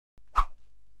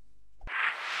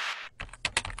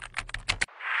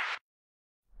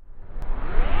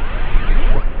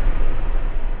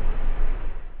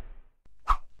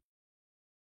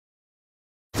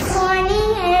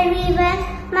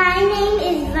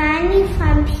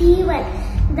Steven.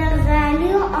 The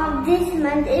value of this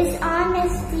month is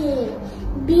honesty.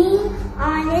 Being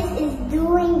honest is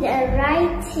doing the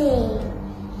right thing,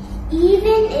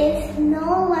 even if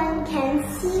no one can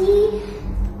see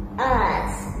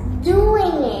us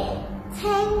doing it.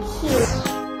 Thank you.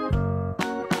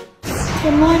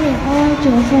 Good morning, I'm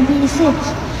Joe from P6.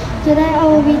 Today I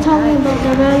will be talking about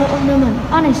the value of the month,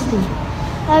 honesty.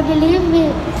 I believe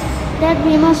that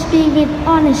we must speak with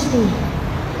honesty,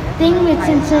 think with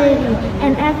sincerity,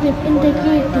 and act with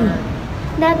integrity.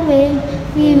 That way,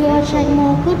 we will attract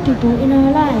more good people in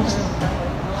our lives.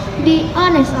 Be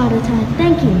honest all the time.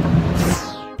 Thank you.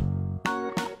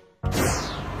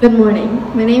 Good morning.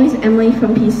 My name is Emily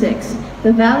from P6.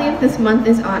 The value of this month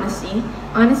is honesty.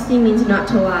 Honesty means not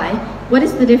to lie. What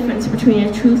is the difference between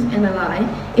a truth and a lie?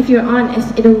 If you're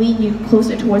honest, it'll lead you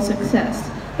closer towards success.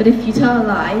 But if you tell a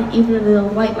lie, even a little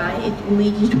white lie, it will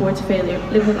lead you towards failure.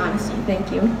 Live with honesty.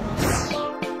 Thank you.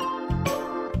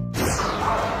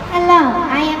 Hello,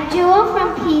 I am Jewel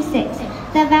from P6.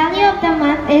 The value of the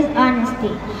month is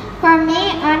honesty. For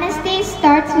me, honesty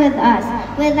starts with us,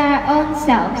 with our own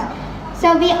selves.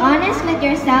 So be honest with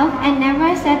yourself and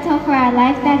never settle for a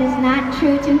life that is not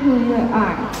true to who you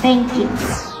are. Thank you.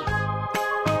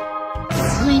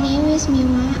 My name is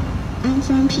Miwa. I'm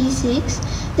from P6.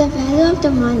 The value of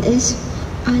the month is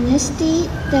honesty.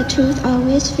 The truth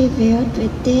always prevailed.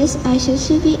 With this, I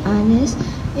should be honest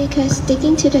because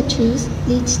sticking to the truth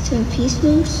leads to a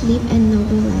peaceful sleep and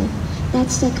noble life.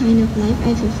 That's the kind of life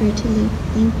I prefer to live.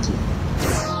 Thank you.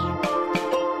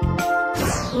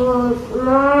 Good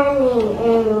morning,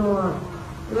 everyone.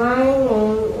 My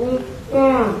name is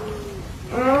Sam.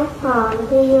 I'm from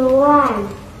P1.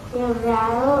 The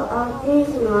value of this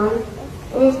month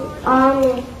is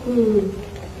honesty.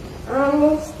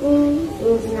 Honesty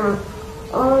is not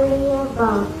only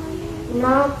about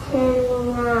not telling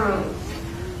lies,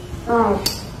 but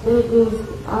it is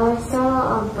also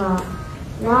about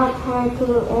not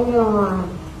hurting anyone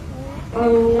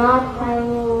and not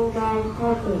having bad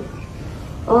habits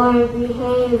or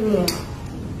behavior.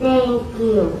 Thank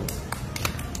you.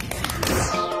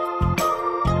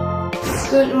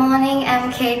 Good morning,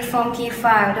 I'm Kate from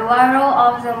P5. The value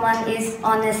of the month is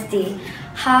honesty.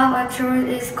 Half a truth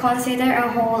is considered a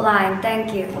whole lie.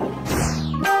 Thank you.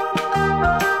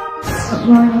 Good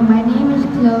morning, my name is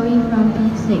Chloe from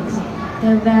P6.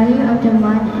 The value of the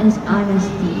month is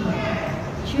honesty.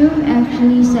 Truth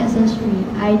actually sets us free.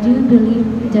 I do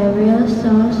believe the real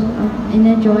source of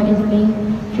inner joy is being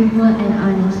truthful and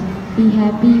honest. Be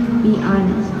happy, be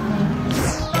honest.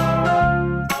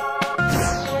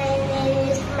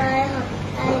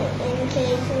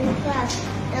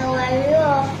 The value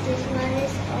of this month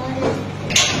is honesty.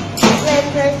 When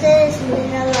person is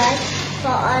living a life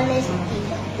for honesty,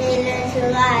 they learn to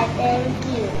lie. Thank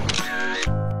you.